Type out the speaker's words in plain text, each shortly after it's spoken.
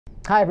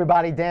Hi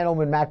everybody, Dan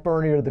Illman and Matt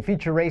Bernier. The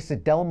feature race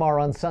at Del Mar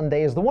on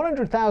Sunday is the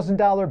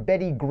 $100,000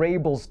 Betty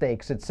Grable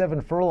Stakes at 7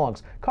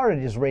 furlongs.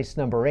 Carded is race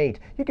number 8.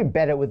 You can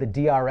bet it with a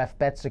DRF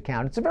Bets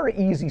account. It's a very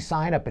easy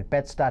sign up at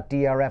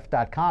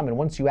bets.drf.com, and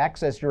once you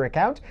access your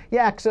account, you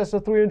access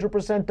a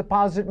 300%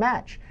 deposit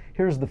match.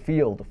 Here's the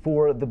field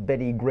for the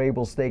Betty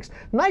Grable Stakes.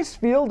 Nice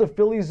field of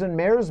fillies and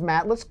mares,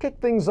 Matt. Let's kick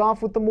things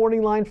off with the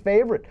morning line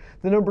favorite.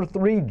 The number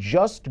 3,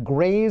 Just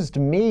Grazed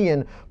Me.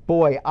 And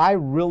boy, I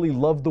really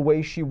loved the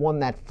way she won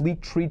that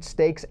Fleet Treat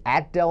Stakes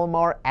at Del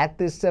Mar at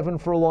this 7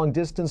 furlong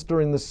distance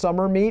during the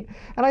summer meet.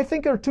 And I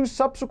think her 2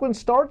 subsequent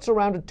starts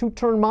around a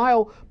 2-turn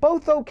mile,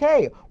 both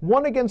okay.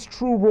 One against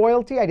True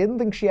Royalty. I didn't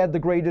think she had the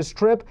greatest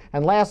trip.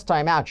 And last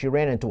time out, she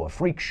ran into a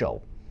freak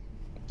show.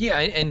 Yeah,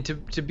 and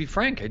to be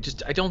frank,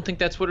 I don't think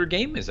that's what her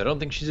game is. I don't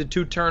think she's a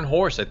 2-turn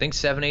horse. I think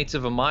 7/8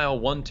 of a mile,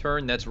 1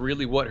 turn, that's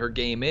really what her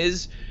game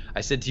is.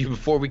 I said to you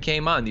before we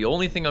came on, the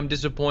only thing I'm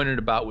disappointed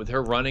about with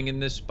her running in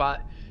this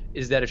spot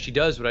is that if she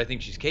does what I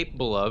think she's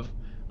capable of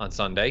on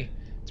Sunday,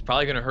 it's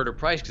probably going to hurt her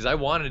price, because I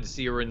wanted to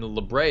see her in the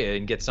La Brea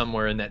and get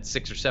somewhere in that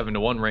 6 or 7 to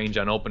 1 range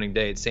on opening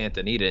day at Santa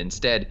Anita.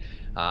 Instead,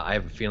 I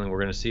have a feeling we're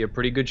going to see a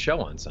pretty good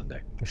show on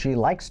Sunday. She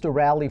likes to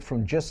rally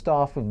from just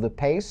off of the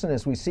pace, and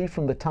as we see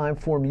from the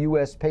Timeform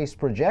US pace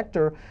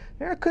projector,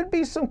 there could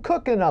be some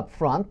cooking up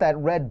front. That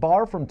red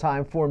bar from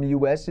Timeform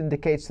US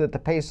indicates that the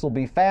pace will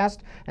be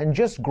fast, and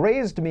Just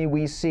Grazed Me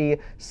we see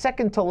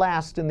second to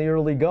last in the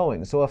early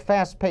going. So a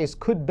fast pace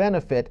could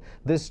benefit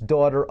this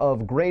daughter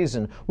of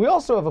Grazin. We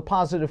also have a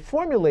positive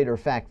formulator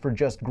fact for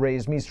Just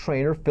Grazed Me's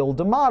trainer, Phil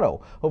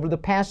D'Amato. Over the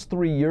past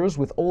 3 years,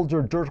 with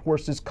older dirt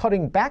horses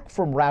cutting back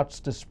from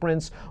routes to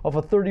sprints of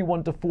a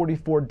 31 to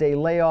 44 day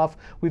layoff,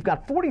 we've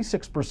got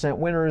 46%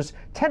 winners,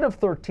 10 of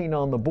 13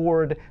 on the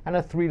board, and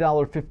a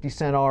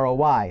 $3.50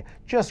 ROI.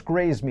 Just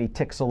Grazed Me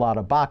ticks a lot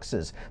of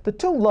boxes. The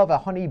 2 Love a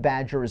Honey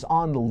Badger is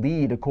on the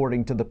lead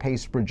according to the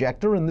pace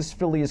projector, and this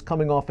filly is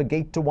coming off a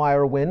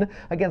gate-to-wire win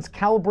against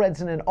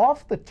Calabreds in an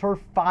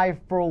off-the-turf 5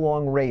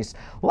 furlong race.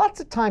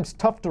 Lots of times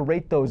tough to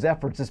rate those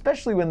efforts,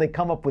 especially when they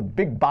come up with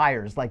big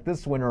buyers like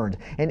this one earned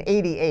an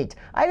 88.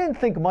 I didn't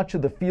think much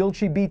of the field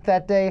she beat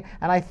that day,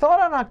 and I thought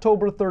on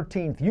October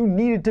 13th you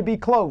needed to be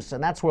close,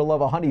 and that's where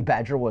Love a Honey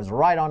Badger was,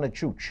 right on a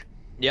chooch.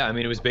 Yeah, I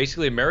mean, it was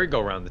basically a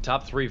merry-go-round. The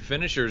top 3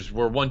 finishers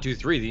were 1, 2,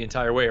 3 the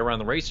entire way around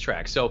the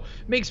racetrack. So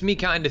it makes me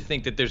kind of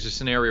think that there's a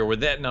scenario where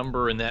that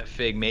number and that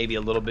fig maybe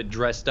a little bit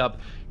dressed up.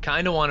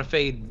 Kind of want to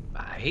fade,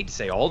 I hate to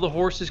say all the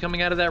horses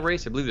coming out of that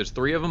race. I believe there's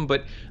 3 of them,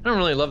 but I don't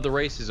really love the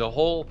race as a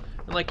whole.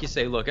 And like you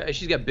say, look,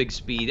 she's got big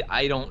speed.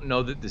 I don't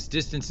know that this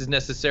distance is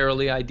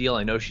necessarily ideal.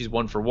 I know she's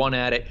 1 for 1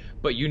 at it,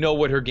 but you know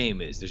what her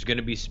game is. There's going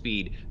to be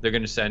speed. They're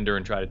going to send her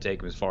and try to take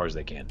them as far as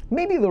they can.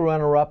 Maybe the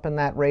runner-up in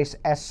that race,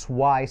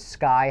 SY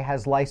Sky,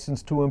 has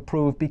license to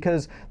improve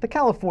because the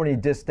California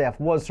Distaff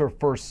was her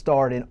first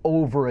start in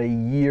over a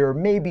year.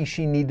 Maybe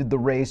she needed the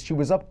race. She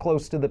was up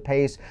close to the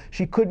pace.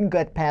 She couldn't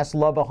get past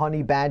Love a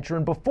Honey Badger,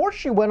 and before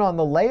she went on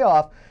the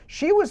layoff,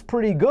 she was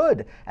pretty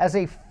good. As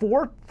a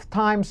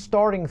 4th-time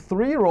starting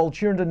 3-year-old,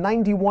 she earned a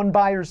 91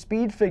 Beyer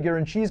speed figure,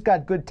 and she's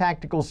got good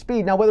tactical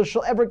speed. Now, whether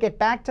she'll ever get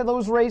back to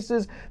those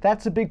races,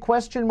 that's a big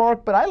question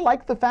mark, but I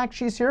like the fact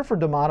she's here for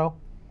D'Amato.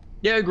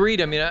 Yeah, agreed.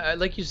 I mean,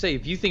 like you say,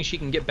 if you think she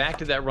can get back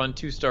to that run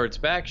 2 starts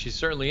back, she's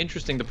certainly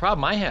interesting. The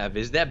problem I have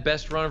is that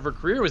best run of her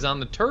career was on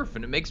the turf,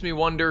 and it makes me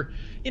wonder,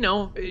 you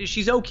know,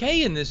 she's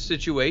okay in this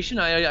situation.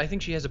 I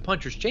think she has a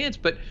puncher's chance,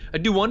 but I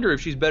do wonder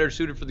if she's better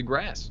suited for the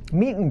grass.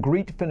 Meet and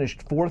Greet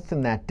finished 4th in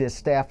that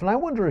distaff, and I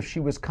wonder if she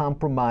was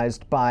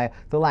compromised by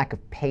the lack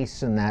of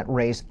pace in that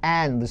race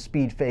and the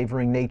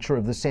speed-favoring nature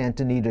of the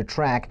Santa Anita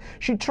track.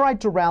 She tried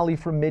to rally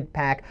from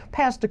mid-pack,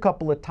 passed a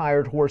couple of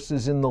tired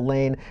horses in the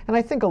lane, and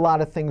I think a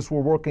lot of things were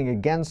working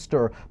against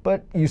her,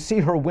 but you see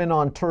her win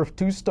on turf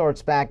 2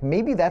 starts back.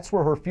 Maybe that's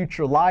where her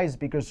future lies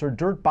because her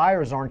dirt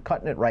buyers aren't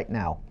cutting it right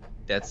now.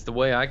 That's the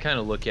way I kind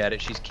of look at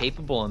it. She's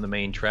capable on the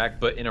main track,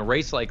 but in a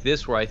race like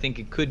this where I think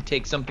it could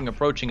take something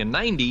approaching a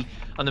 90,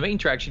 on the main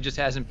track she just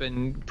hasn't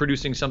been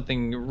producing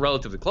something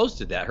relatively close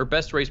to that. Her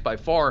best race by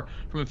far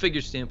from a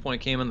figure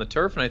standpoint came on the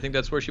turf, and I think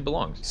that's where she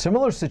belongs.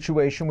 Similar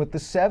situation with the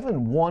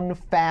 7, One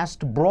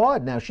Fast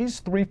Broad. Now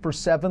she's 3 for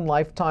 7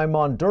 lifetime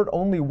on dirt,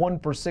 only 1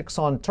 for 6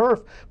 on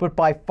turf, but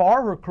by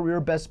far her career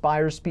best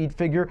Beyer speed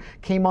figure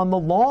came on the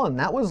lawn.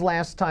 That was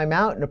last time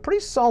out, and a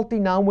pretty salty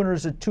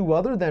non-winners at 2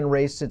 other than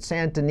race at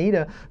Santa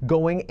Anita,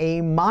 going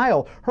a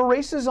mile. Her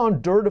races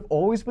on dirt have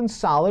always been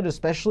solid,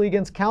 especially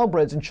against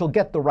Calabreds, and she'll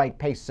get the right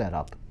pace set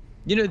up.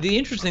 You know, the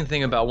interesting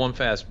thing about One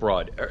Fast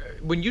Broad,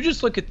 when you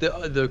just look at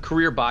the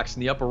career box in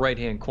the upper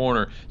right-hand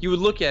corner, you would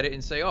look at it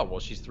and say, oh, well,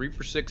 she's 3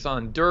 for 6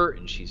 on dirt,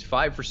 and she's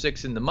 5 for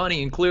 6 in the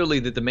money, and clearly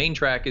that the main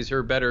track is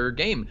her better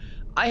game.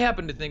 I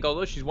happen to think,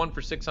 although she's 1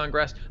 for 6 on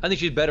grass, I think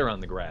she's better on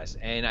the grass,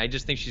 and I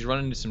just think she's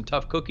running into some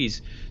tough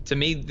cookies. To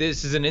me,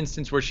 this is an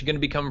instance where she's going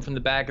to be coming from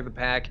the back of the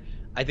pack.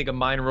 I think a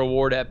minor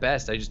reward at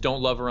best. I just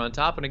don't love her on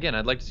top. And again,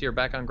 I'd like to see her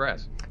back on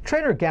grass.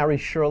 Trainer Gary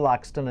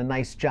Sherlock's done a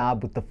nice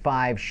job with the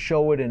 5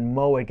 Show It and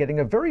Mow It, getting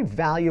a very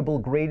valuable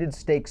graded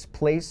stakes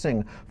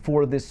placing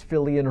for this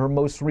filly in her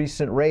most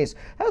recent race.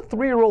 A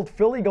 3-year-old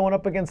filly going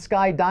up against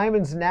Sky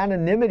Diamonds and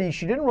Anonymity.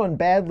 She didn't run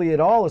badly at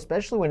all,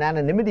 especially when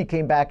Anonymity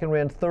came back and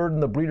ran 3rd in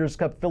the Breeders'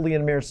 Cup Filly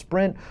and Mare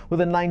Sprint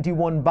with a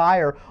 91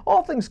 buyer.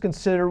 All things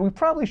considered, we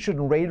probably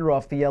shouldn't rate her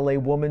off the LA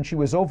woman. She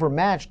was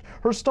overmatched.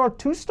 Her start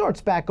 2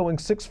 starts back going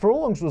 6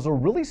 furlongs was a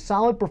really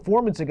solid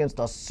performance against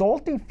a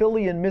salty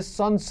filly in Miss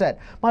Sunset.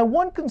 My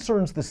one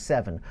concern's the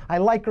 7. I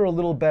like her a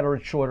little better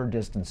at shorter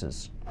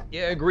distances.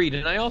 Yeah, agreed.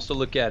 And I also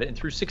look at it, and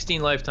through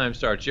 16 lifetime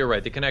starts, you're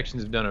right, the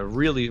Connections have done a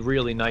really,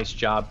 really nice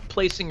job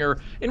placing her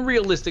in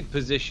realistic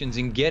positions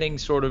and getting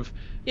sort of,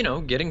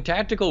 getting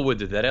tactical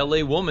with it. That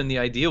LA woman, the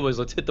idea was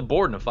let's hit the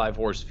board in a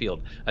 5-horse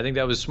field. I think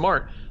that was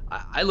smart.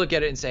 I look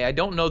at it and say, I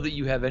don't know that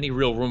you have any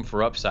real room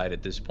for upside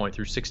at this point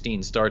through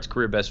 16 starts,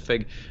 career best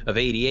fig of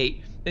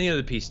 88. And the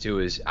other piece, too,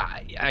 is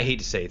I hate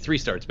to say it, 3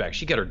 starts back,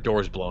 she got her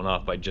doors blown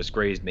off by Just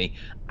Grazed Me.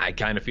 I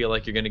kind of feel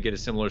like you're going to get a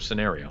similar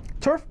scenario.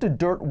 Turf to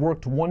Dirt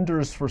worked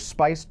wonders for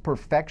Spiced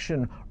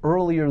Perfection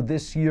earlier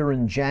this year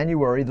in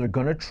January. They're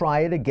going to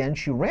try it again.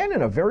 She ran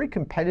in a very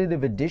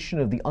competitive edition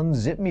of the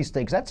Unzip Me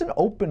Stakes. That's an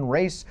open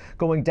race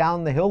going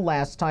down the hill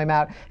last time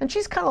out. And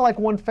she's kind of like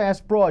one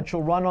fast broad.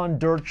 She'll run on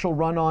dirt, she'll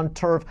run on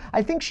turf.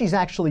 I think she's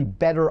actually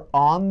better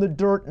on the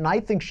dirt, and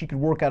I think she could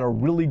work out a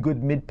really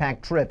good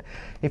mid-pack trip.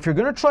 If you're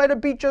going to try to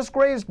beat Just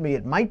Grazed Me,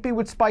 it might be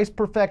with Spiced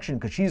Perfection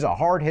because she's a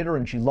hard hitter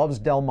and she loves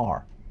Del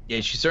Mar. Yeah,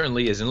 she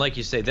certainly is. And like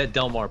you say, that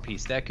Del Mar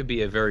piece, that could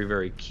be a very,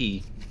 very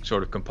key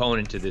sort of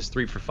component to this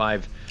 3 for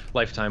 5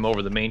 lifetime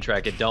over the main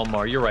track at Del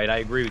Mar. You're right. I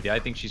agree with you. I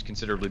think she's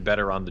considerably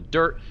better on the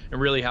dirt.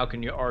 And really, how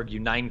can you argue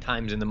 9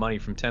 times in the money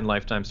from 10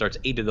 lifetime starts,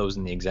 8 of those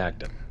in the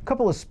exacta? A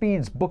couple of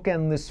speeds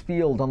bookend this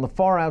field. On the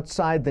far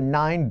outside, the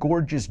 9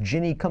 Gorgeous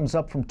Ginny comes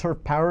up from Turf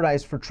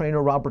Paradise for trainer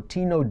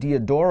Robertino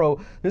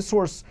Diodoro. This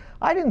horse,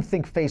 I didn't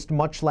think faced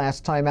much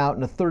last time out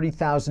in a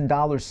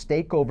 $30,000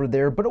 stake over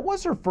there, but it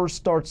was her first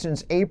start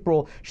since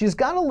April. She's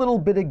got a little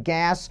bit of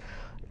gas.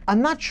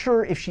 I'm not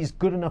sure if she's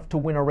good enough to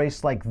win a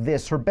race like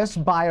this. Her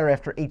best buyer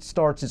after 8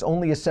 starts is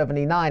only a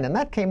 79, and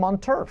that came on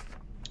turf.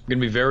 I'm going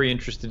to be very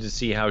interested to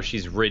see how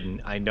she's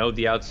ridden. I know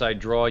the outside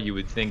draw, you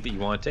would think that you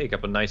want to take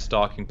up a nice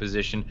stalking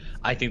position.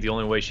 I think the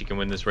only way she can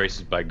win this race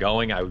is by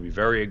going. I would be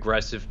very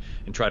aggressive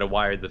and try to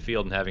wire the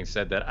field, and having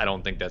said that, I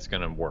don't think that's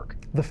going to work.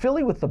 The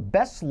filly with the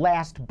best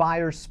last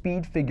buyer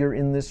speed figure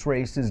in this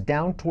race is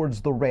down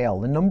towards the rail.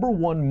 The number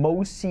 1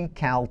 Mo C.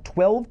 Cal,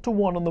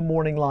 12-1 on the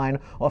morning line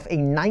off a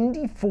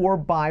 94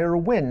 buyer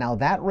win. Now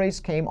that race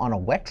came on a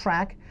wet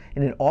track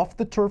in an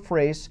off-the-turf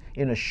race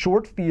in a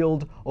short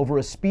field over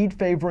a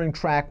speed-favoring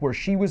track where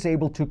she was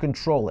able to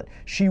control it.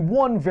 She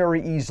won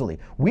very easily.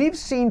 We've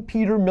seen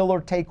Peter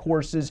Miller take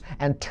horses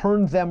and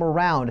turn them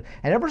around,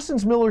 and ever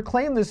since Miller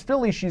claimed this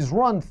filly, she's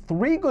run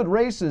 3 good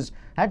races.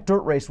 That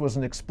dirt race was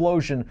an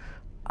explosion.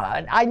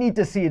 I need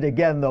to see it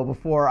again, though,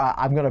 before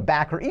I'm going to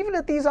back her, even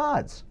at these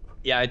odds.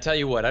 Yeah, I tell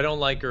you what, I don't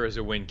like her as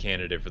a win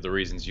candidate for the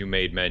reasons you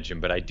made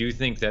mention, but I do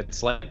think that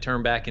slight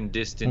turn back in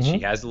distance, she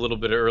has a little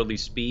bit of early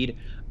speed.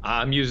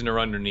 I'm using her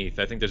underneath.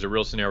 I think there's a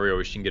real scenario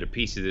where she can get a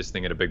piece of this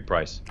thing at a big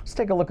price. Let's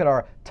take a look at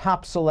our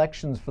top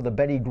selections for the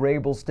Betty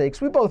Grable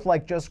Stakes. We both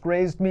like Just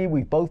Grazed Me.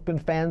 We've both been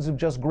fans of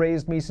Just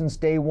Grazed Me since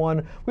day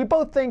one. We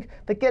both think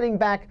that getting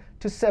back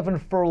to 7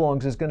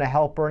 furlongs is going to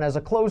help her, and as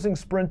a closing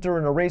sprinter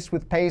in a race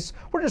with pace,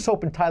 we're just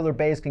hoping Tyler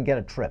Bays can get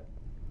a trip.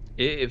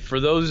 For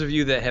those of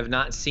you that have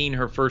not seen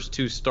her first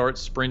 2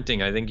 starts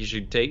sprinting, I think you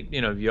should take,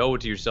 you owe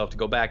it to yourself to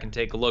go back and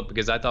take a look,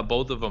 because I thought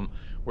both of them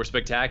were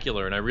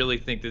spectacular, and I really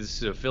think this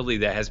is a filly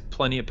that has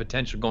plenty of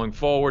potential going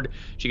forward.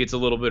 She gets a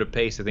little bit of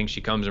pace. I think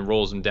she comes and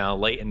rolls them down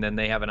late, and then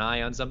they have an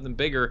eye on something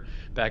bigger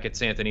back at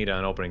Santa Anita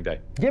on opening day.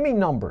 Give me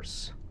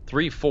numbers.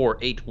 3, 4,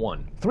 8,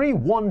 1. 3,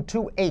 1,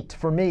 2, 8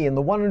 for me in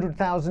the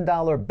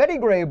 $100,000 Betty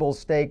Grable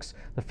Stakes,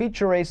 the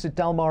feature race at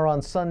Del Mar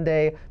on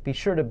Sunday. Be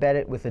sure to bet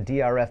it with a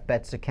DRF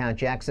Bets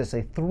account. You access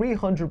a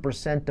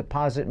 300%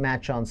 deposit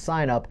match on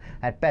sign up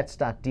at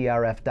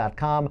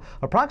bets.drf.com.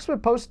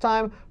 Approximate post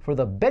time for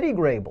the Betty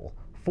Grable,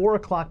 4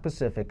 o'clock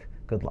Pacific.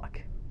 Good luck.